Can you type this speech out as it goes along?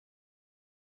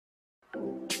Hold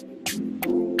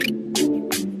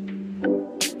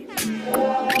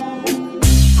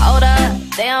up,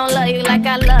 they don't love you like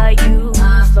I love you.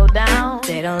 Slow down,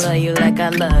 they don't love you like I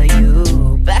love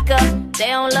you. Back up, they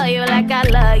don't love you like I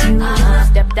love you.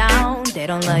 Step down, they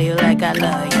don't love you like I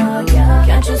love you.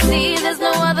 Can't you see there's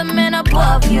no other man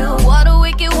above you? What a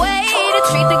wicked way to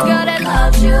treat the girl that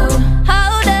loves you.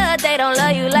 Hold up, they don't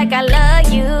love you like I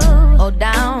love you. Hold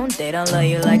down, they don't love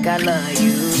you like I love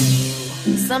you.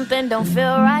 Something don't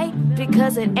feel right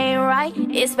because it ain't right,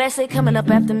 especially coming up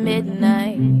after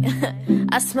midnight.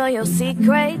 I smell your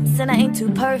secrets and I ain't too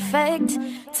perfect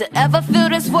to ever feel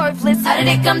this worthless. How did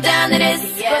it come down to this?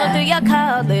 Going through your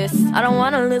call list. I don't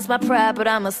wanna lose my pride, but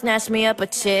I'ma snatch me up a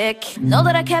chick. Know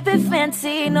that I kept it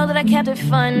fancy, know that I kept it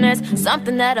fun. There's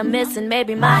something that I'm missing,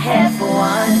 maybe my head for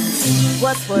once.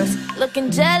 What's worse,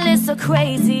 looking jealous or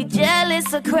crazy,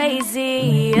 jealous or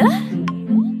crazy?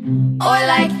 Or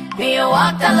like being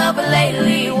walked all over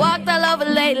lately, walked all over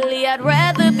lately. I'd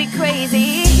rather be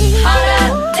crazy. Hold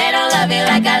up, they don't love me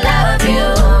like I love